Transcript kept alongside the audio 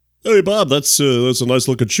Hey, Bob, that's a nice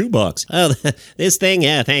looking shoebox. Oh, this thing?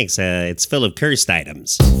 Yeah, thanks. It's full of cursed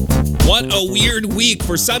items. What a weird week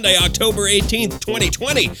for Sunday, October 18th,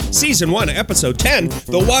 2020. Season 1, Episode 10,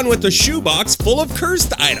 the one with the shoebox full of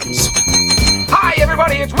cursed items. Hi,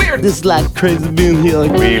 everybody, it's Weird. This is like crazy being here.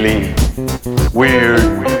 Really weird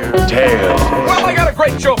tale. Well, I got a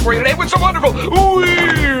great show for you today with some wonderful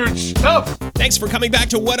weird stuff. Thanks for coming back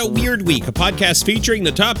to What a Weird Week, a podcast featuring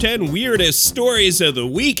the top 10 weirdest stories of the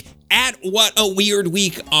week at What a Weird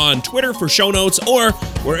Week on Twitter for show notes or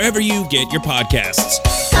wherever you get your podcasts.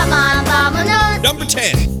 Come on, Mama, Number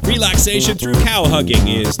 10, relaxation through cow hugging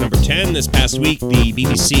is number 10. This past week, the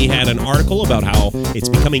BBC had an article about how it's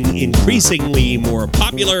becoming increasingly more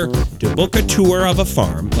popular to book a tour of a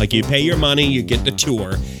farm. Like you pay your money, you get the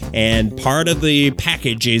tour, and part of the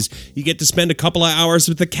package is you get to spend a couple of hours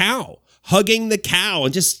with the cow, hugging the cow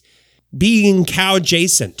and just being cow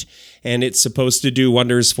adjacent. And it's supposed to do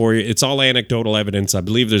wonders for you. It's all anecdotal evidence. I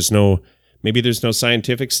believe there's no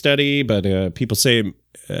scientific study, but people say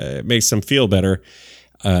it makes them feel better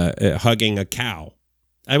hugging a cow.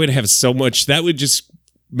 I would have so much, that would just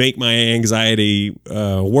make my anxiety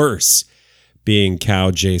worse, being cow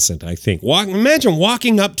adjacent, I think. Imagine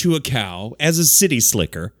walking up to a cow as a city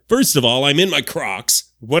slicker. First of all, I'm in my Crocs.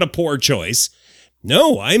 What a poor choice.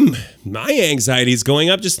 No, my anxiety is going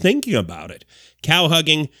up just thinking about it. Cow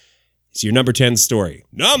hugging. It's your number 10 story.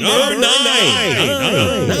 Number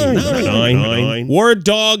 9. War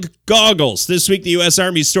dog goggles. This week, the U.S.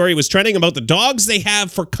 Army story was trending about the dogs they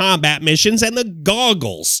have for combat missions and the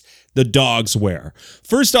goggles the dogs wear.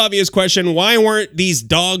 First obvious question, why weren't these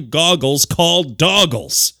dog goggles called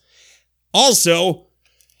doggles? Also,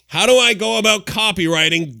 how do I go about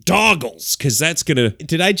copywriting doggles? Because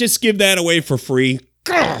did I just give that away for free?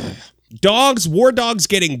 War dogs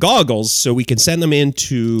getting goggles so we can send them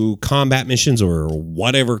into combat missions or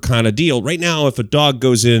whatever kind of deal. Right now, if a dog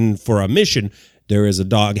goes in for a mission, there is a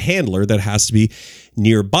dog handler that has to be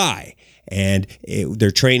nearby. And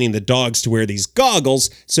they're training the dogs to wear these goggles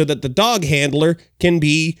so that the dog handler can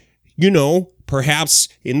be, perhaps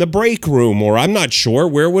in the break room, or I'm not sure,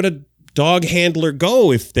 where would a dog handler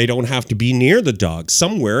go if they don't have to be near the dog?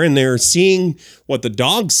 Somewhere, and they're seeing what the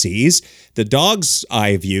dog sees, the dog's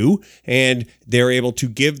eye view, and they're able to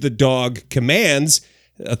give the dog commands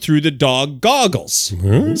through the dog goggles.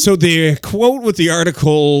 Mm-hmm. So the quote with the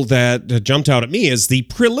article that jumped out at me is, the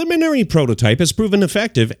preliminary prototype has proven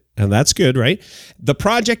effective, and that's good, right? The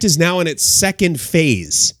project is now in its second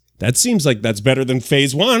phase. That seems like that's better than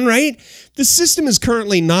phase 1, right? The system is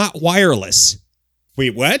currently not wireless.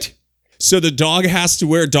 Wait, what? So the dog has to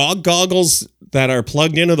wear dog goggles that are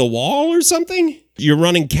plugged into the wall or something? You're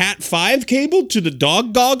running Cat 5 cable to the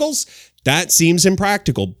dog goggles? That seems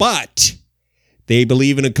impractical, but they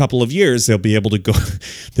believe in a couple of years they'll be able to go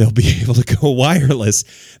wireless.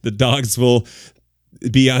 The dogs will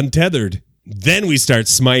be untethered. Then we start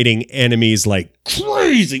smiting enemies like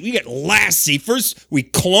crazy. We get Lassie. First, we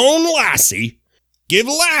clone Lassie, give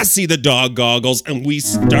Lassie the dog goggles, and we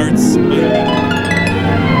start smiting.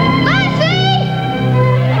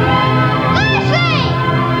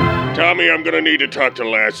 Tommy, I'm gonna need to talk to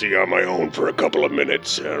Lassie on my own for a couple of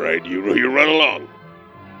minutes. All right, you run along.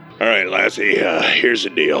 All right, Lassie, here's the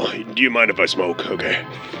deal. Do you mind if I smoke? Okay.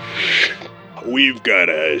 We've got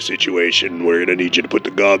a situation. We're gonna need you to put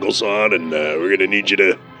the goggles on, and we're gonna need you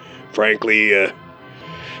to, frankly,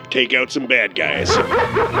 take out some bad guys.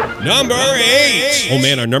 Number 8. Oh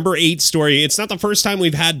man, our number 8 story. It's not the first time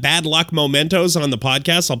we've had bad luck mementos on the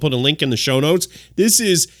podcast. I'll put a link in the show notes. This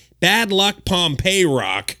is Bad Luck Pompeii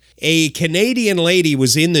Rock. A Canadian lady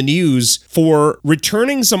was in the news for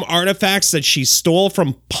returning some artifacts that she stole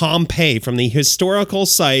from Pompeii, from the historical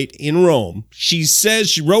site in Rome. She says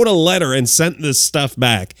she wrote a letter and sent this stuff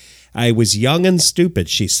back. I was young and stupid,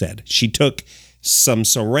 she said. She took some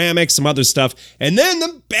ceramics, some other stuff, and then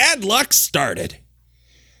the bad luck started.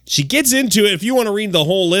 She gets into it. If you want to read the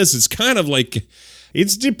whole list, it's kind of like,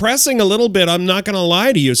 it's depressing a little bit. I'm not going to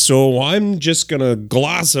lie to you, so I'm just going to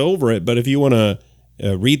gloss over it. But if you want to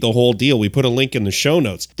read the whole deal, we put a link in the show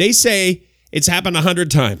notes. They say it's happened 100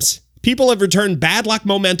 times. People have returned bad luck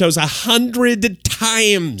mementos 100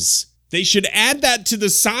 times. They should add that to the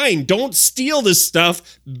sign. Don't steal this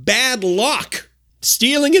stuff. Bad luck.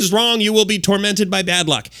 Stealing is wrong. You will be tormented by bad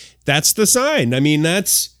luck. That's the sign. I mean,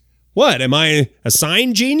 that's what? Am I a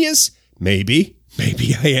sign genius? Maybe.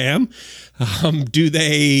 Maybe I am. Do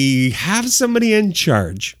they have somebody in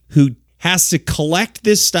charge who has to collect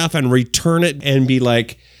this stuff and return it and be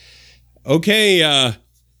like, okay,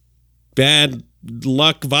 bad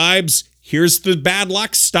luck vibes, here's the bad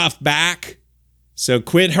luck stuff back. So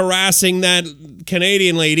quit harassing that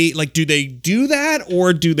Canadian lady. Like, do they do that,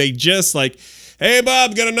 or do they just like, hey,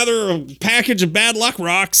 Bob, got another package of bad luck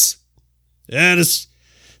rocks? Yeah, just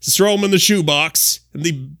throw them in the shoebox. In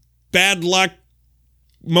the bad luck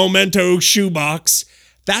memento shoebox.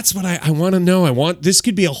 That's what I want to know. This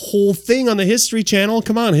could be a whole thing on the History Channel.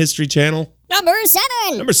 Come on, History Channel. Number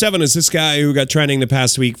 7. Number 7 is this guy who got trending the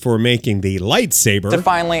past week for making the lightsaber. To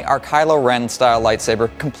finally, our Kylo Ren style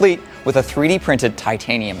lightsaber, complete with a 3D printed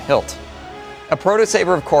titanium hilt. A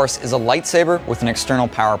protosaber, of course, is a lightsaber with an external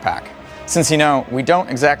power pack. Since, we don't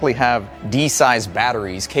exactly have D-sized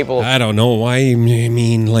batteries capable of... I don't know why. I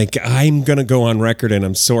mean, like, I'm going to go on record, and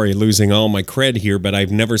I'm sorry losing all my cred here, but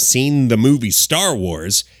I've never seen the movie Star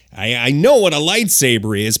Wars. I know what a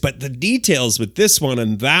lightsaber is, but the details with this one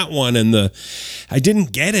and that one and I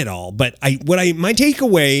didn't get it all. But my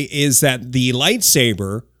takeaway is that the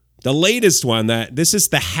lightsaber, the latest one, this is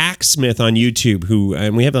the Hacksmith on YouTube,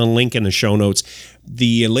 and we have a link in the show notes.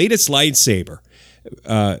 The latest lightsaber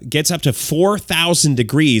gets up to 4,000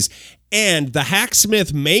 degrees, and the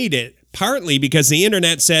Hacksmith made it partly because the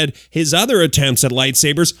internet said his other attempts at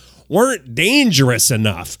lightsabers weren't dangerous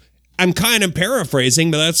enough. I'm kind of paraphrasing,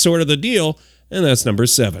 but that's sort of the deal, and that's number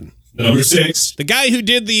 7. Number 6. The guy who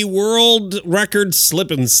did the world record slip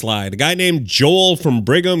and slide, a guy named Joel from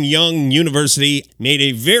Brigham Young University, made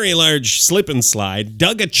a very large slip and slide,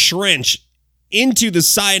 dug a trench into the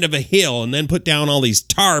side of a hill, and then put down all these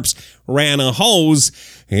tarps, ran a hose,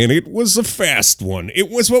 and it was a fast one. It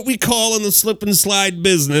was what we call in the slip and slide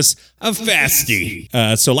business a fastie.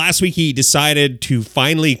 So last week he decided to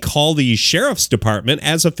finally call the sheriff's department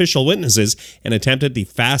as official witnesses and attempted the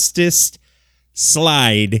fastest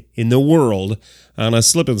slide in the world on a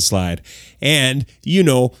slip and slide. And,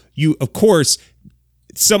 of course,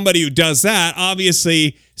 somebody who does that,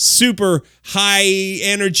 obviously super high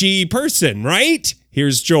energy person, right?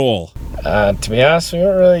 Here's Joel. To be honest, we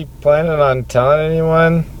weren't really planning on telling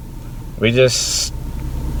anyone. It just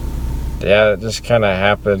kind of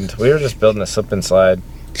happened. We were just building a slip and slide.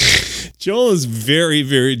 Joel is very,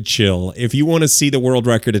 very chill. If you want to see the world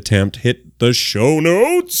record attempt, hit the show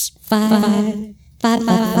notes. 5.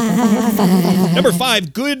 Number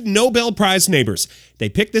 5, good Nobel Prize neighbors. They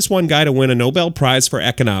picked this one guy to win a Nobel Prize for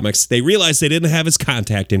economics. They realized they didn't have his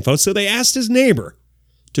contact info, so they asked his neighbor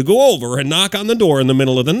to go over and knock on the door in the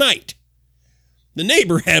middle of the night. The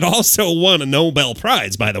neighbor had also won a Nobel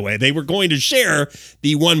Prize, by the way. They were going to share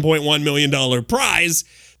the $1.1 million prize.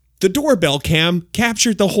 The doorbell cam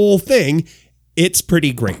captured the whole thing. It's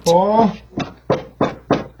pretty great. Paul?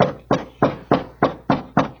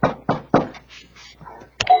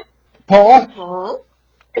 Paul?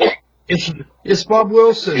 It's Bob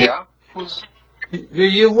Wilson. Yeah?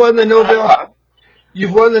 You've won the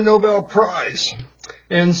Nobel Prize.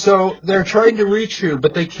 And so they're trying to reach you,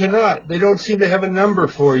 but they cannot. They don't seem to have a number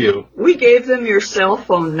for you. We gave them your cell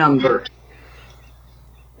phone number.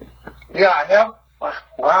 Yeah, I have.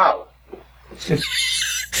 Wow.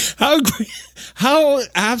 How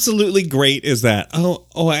absolutely great is that?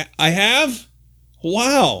 I have?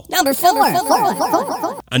 Wow. Number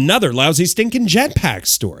 4. Another lousy stinking jetpack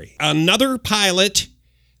story. Another pilot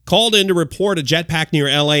called in to report a jetpack near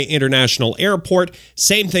LA International Airport.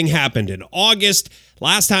 Same thing happened in August.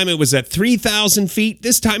 Last time it was at 3,000 feet.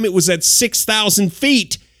 This time it was at 6,000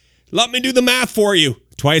 feet. Let me do the math for you.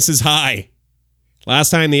 Twice as high.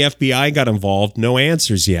 Last time the FBI got involved, no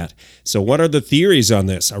answers yet. So what are the theories on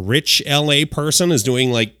this? A rich LA person is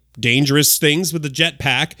doing dangerous things with the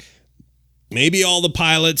jetpack. Maybe all the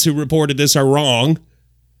pilots who reported this are wrong.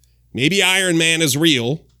 Maybe Iron Man is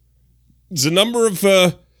real. There's a number of,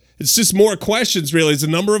 it's just more questions, really. It's a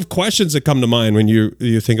number of questions that come to mind when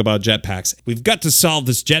you think about jetpacks. We've got to solve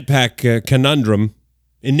this jetpack conundrum,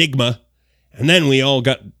 enigma, and then we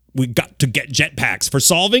got to get jetpacks. For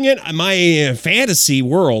solving it, my fantasy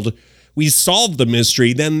world, we solved the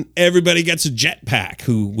mystery, then everybody gets a jetpack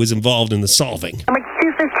who was involved in the solving.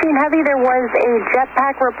 MX-215 Heavy, there was a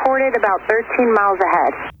jetpack reported about 13 miles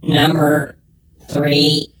ahead. Number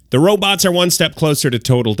 3. The robots are one step closer to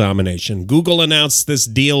total domination. Google announced this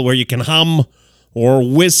deal where you can hum or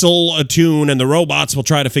whistle a tune and the robots will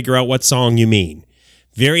try to figure out what song you mean.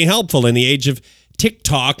 Very helpful in the age of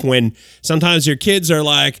TikTok when sometimes your kids are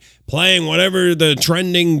playing whatever the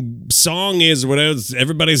trending song is, whatever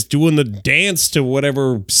everybody's doing the dance to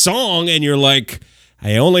whatever song, and you're like,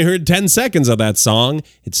 I only heard 10 seconds of that song.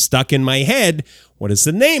 It's stuck in my head. What is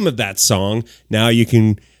the name of that song? Now you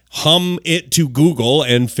can hum it to Google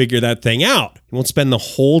and figure that thing out. You won't spend the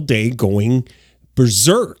whole day going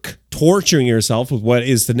berserk, torturing yourself with what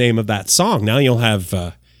is the name of that song. Now you'll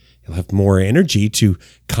have You'll have more energy to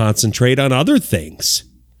concentrate on other things.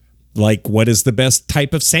 Like, what is the best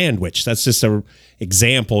type of sandwich? That's just an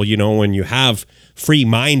example, when you have free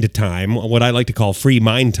mind time, what I like to call free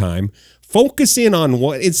mind time, focus in on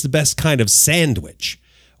what is the best kind of sandwich.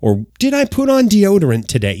 Or did I put on deodorant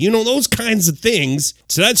today? Those kinds of things.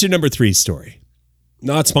 So that's your number 3 story.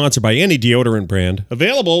 Not sponsored by any deodorant brand.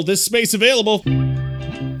 Available, this space available.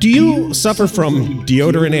 Do you suffer from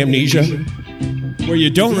deodorant amnesia? Where you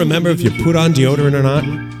don't remember if you put on deodorant or not?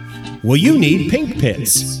 Well, you need Pink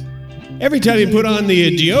Pits. Every time you put on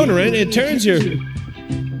the deodorant, it turns your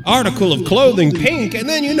article of clothing pink, and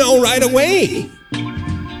then you know right away.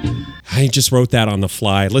 I just wrote that on the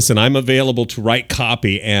fly. Listen, I'm available to write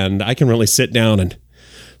copy, and I can really sit down, and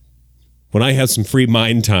when I have some free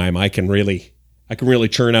mind time, I can really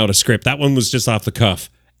churn out a script. That one was just off the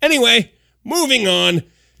cuff. Anyway, moving on.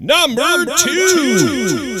 Number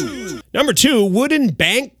two. Number 2, wooden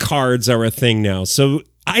bank cards are a thing now. So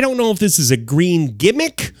I don't know if this is a green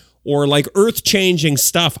gimmick or like earth-changing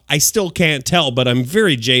stuff. I still can't tell, but I'm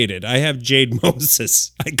very jaded. I have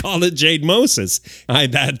jademosis. I call it jademosis.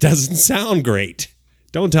 That doesn't sound great.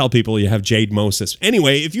 Don't tell people you have jademosis.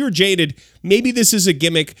 Anyway, if you're jaded, maybe this is a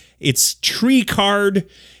gimmick. It's tree card.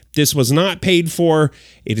 This was not paid for.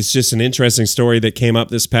 It is just an interesting story that came up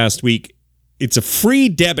this past week. It's a free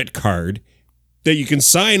debit card that you can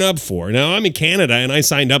sign up for. Now, I'm in Canada, and I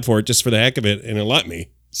signed up for it just for the heck of it, and it let me.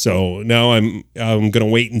 So now I'm going to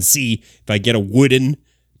wait and see if I get a wooden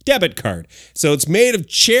debit card. So it's made of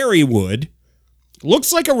cherry wood.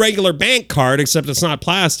 Looks like a regular bank card, except it's not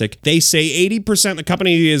plastic. They say 80%, the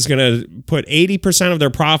company is going to put 80% of their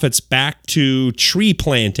profits back to tree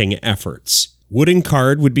planting efforts. Wooden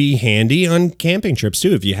card would be handy on camping trips,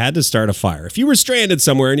 too, if you had to start a fire. If you were stranded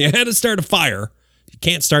somewhere and you had to start a fire, you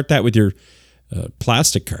can't start that with your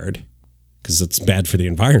plastic card, because it's bad for the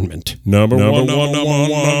environment. Number one.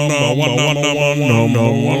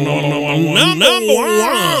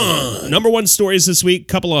 Number 1 stories this week.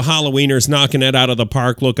 Couple of Halloweeners knocking it out of the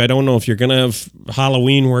park. Look, I don't know if you're going to have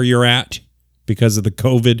Halloween where you're at because of the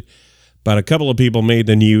COVID, but a couple of people made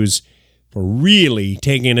the news for really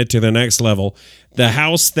taking it to the next level. The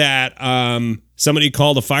house that somebody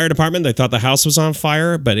called the fire department, they thought the house was on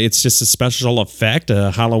fire, but it's just a special effect,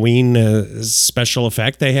 a Halloween special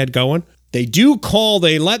effect they had going. They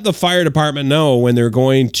let the fire department know when they're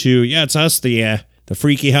going to, it's us, the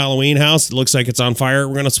freaky Halloween house. It looks like it's on fire.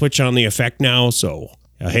 We're going to switch on the effect now, so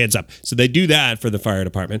heads up. So they do that for the fire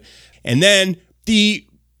department. And then the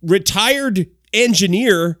retired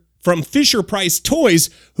engineer from Fisher-Price Toys,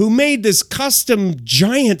 who made this custom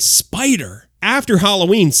giant spider, after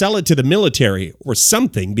Halloween, sell it to the military or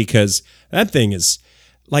something, because that thing is,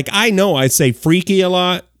 like, I know I say freaky a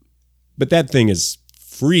lot, but that thing is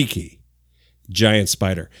freaky. Giant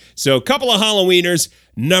spider. So a couple of Halloweeners,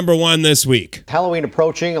 number 1 this week. Halloween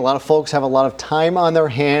approaching. A lot of folks have a lot of time on their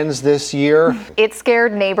hands this year. It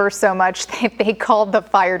scared neighbors so much they called the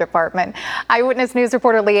fire department. Eyewitness News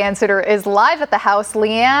reporter Leanne Suter is live at the house.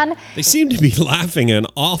 Leanne. They seem to be laughing an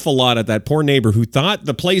awful lot at that poor neighbor who thought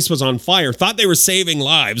the place was on fire, thought they were saving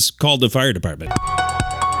lives, called the fire department.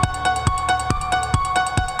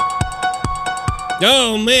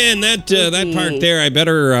 Oh, man, that part there, I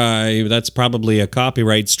better, that's probably a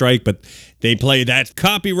copyright strike, but they play that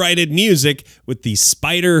copyrighted music with the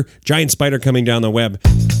giant spider coming down the web.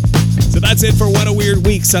 So that's it for What a Weird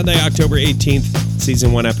Week, Sunday, October 18th,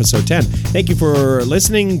 Season 1, Episode 10. Thank you for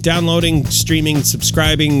listening, downloading, streaming,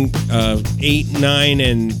 subscribing, 8, 9,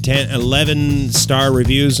 and 10, 11-star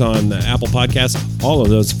reviews on Apple Podcasts. All of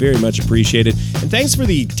those very much appreciated. And thanks for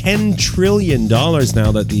the $10 trillion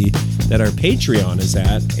now that our Patreon is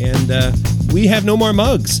at. And we have no more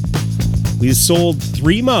mugs. We sold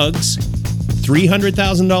 3 mugs,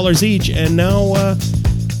 $300,000 each, and now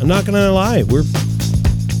I'm not going to lie, we're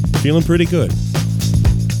feeling pretty good.